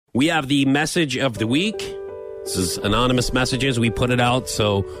We have the message of the week. This is anonymous messages. We put it out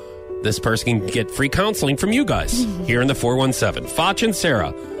so this person can get free counseling from you guys here in the 417. Foch and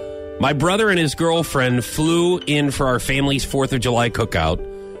Sarah, my brother and his girlfriend flew in for our family's 4th of July cookout.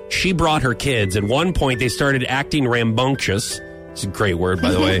 She brought her kids. At one point, they started acting rambunctious. It's a great word,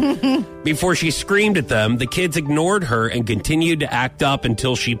 by the way. Before she screamed at them, the kids ignored her and continued to act up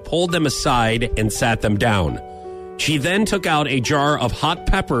until she pulled them aside and sat them down. She then took out a jar of hot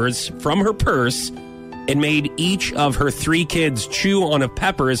peppers from her purse and made each of her 3 kids chew on a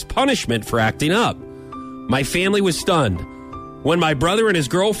pepper as punishment for acting up. My family was stunned. When my brother and his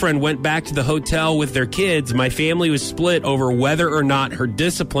girlfriend went back to the hotel with their kids, my family was split over whether or not her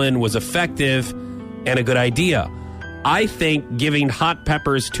discipline was effective and a good idea. I think giving hot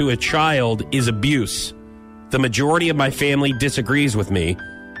peppers to a child is abuse. The majority of my family disagrees with me.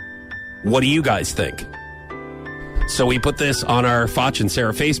 What do you guys think? So we put this on our Foch and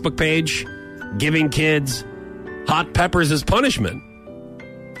Sarah Facebook page. Giving kids hot peppers as punishment.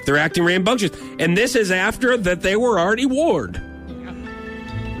 They're acting rambunctious. And this is after that they were already warned.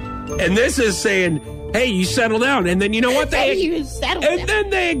 And this is saying, hey, you settle down. And then you know what? You settle down. And then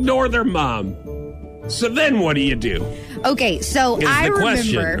they ignore their mom. So then what do you do? Okay, so Is I the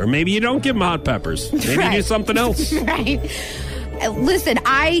question. remember. Or maybe you don't give them hot peppers. Maybe you do something else. Right. Listen,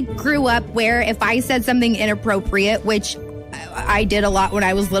 I grew up where if I said something inappropriate, which I did a lot when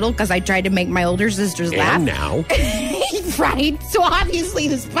I was little because I tried to make my older sisters laugh. And now. Right. So obviously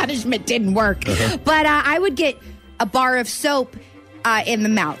this punishment didn't work. But I would get a bar of soap in the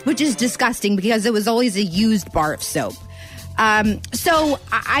mouth, which is disgusting because it was always a used bar of soap. So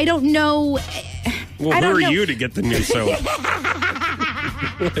I don't know. Well, who are you to get the new soap?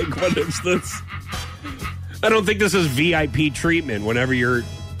 What is this? I don't think this is VIP treatment whenever you're...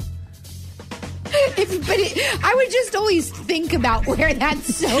 I would just always think about where that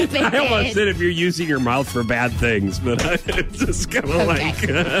soap is. I almost said if you're using your mouth for bad things, but it's just kind of like...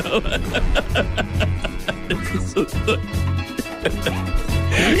 you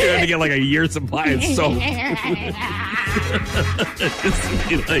have to get like a year's supply of soap.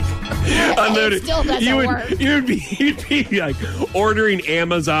 It still doesn't work. You'd be like ordering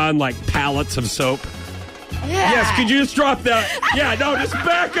Amazon like pallets of soap. Yeah. Yes, could you just drop that? Yeah, no, just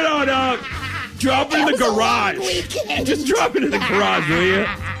back it on up. Drop it in the garage. Just drop it in the garage, will you?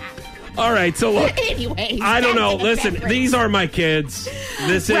 All right, so look. Anyways, I don't know. Listen, these are my kids.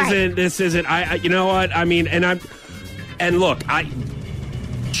 This isn't. I you know what? I mean, and look, how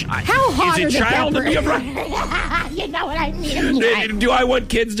hot is are a the child to be peppers? around? You know what I mean? Do I want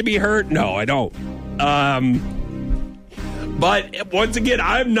kids to be hurt? No, I don't. But once again,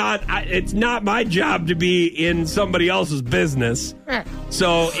 it's not my job to be in somebody else's business.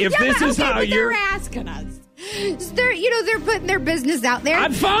 So if this is how you're asking us, they're putting their business out there.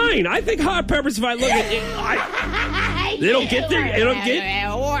 I'm fine. I think hot peppers. If I look at it, they don't get there. They don't get.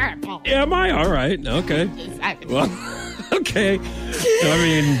 Am I all right? Okay. Well, okay. I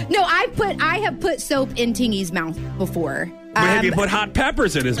mean, no, I have put soap in Tingy's mouth before. Have you put hot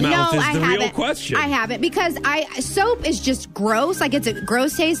peppers in his mouth? Is the real question. I haven't because soap is just gross. Like it's a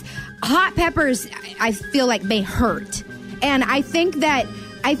gross taste. Hot peppers, I feel like may hurt, and I think that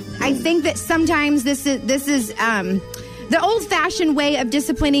sometimes this is the old-fashioned way of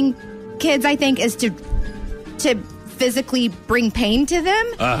disciplining kids. I think is to physically bring pain to them.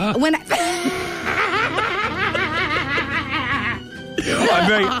 When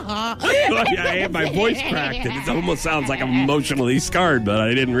my voice cracked. It almost sounds like I'm emotionally scarred, but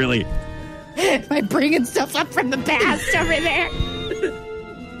I didn't really. Am I bringing stuff up from the past over there?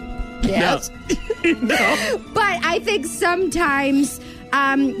 Yes. No. But I think sometimes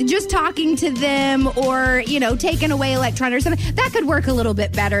just talking to them or, taking away electronics or something, that could work a little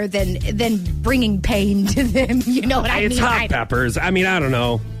bit better than bringing pain to them. You know what I mean? It's hot peppers. I mean, I don't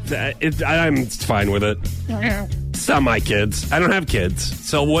know. I'm fine with it. It's not my kids. I don't have kids.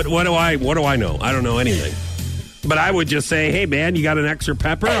 So what do I know? I don't know anything. But I would just say, hey, man, you got an extra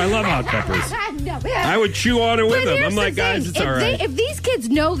pepper? I love hot peppers. No, I would chew on it with them. I'm like, guys, it's all right. If these kids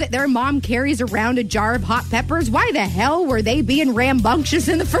know that their mom carries around a jar of hot peppers, why the hell were they being rambunctious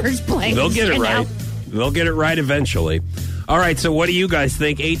in the first place? They'll get it right. They'll get it right eventually. All right, so what do you guys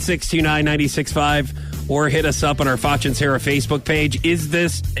think? 862-996-5 or hit us up on our Foch and Sarah Facebook page. Is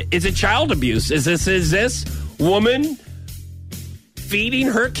it child abuse? Is this woman feeding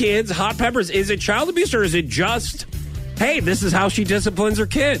her kids hot peppers? Is it child abuse or is it just, hey, this is how she disciplines her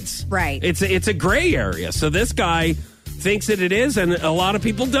kids? Right. It's a gray area. So this guy thinks that it is, and a lot of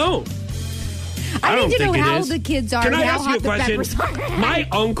people don't. I don't need to think know it how is. the kids are Can and I how ask you hot a the question? peppers are. My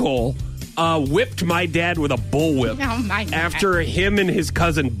uncle whipped my dad with a bullwhip Oh, my God. after him and his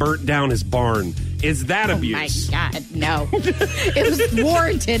cousin burnt down his barn. Is that abuse? Oh, my God, no. It was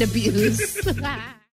warranted abuse.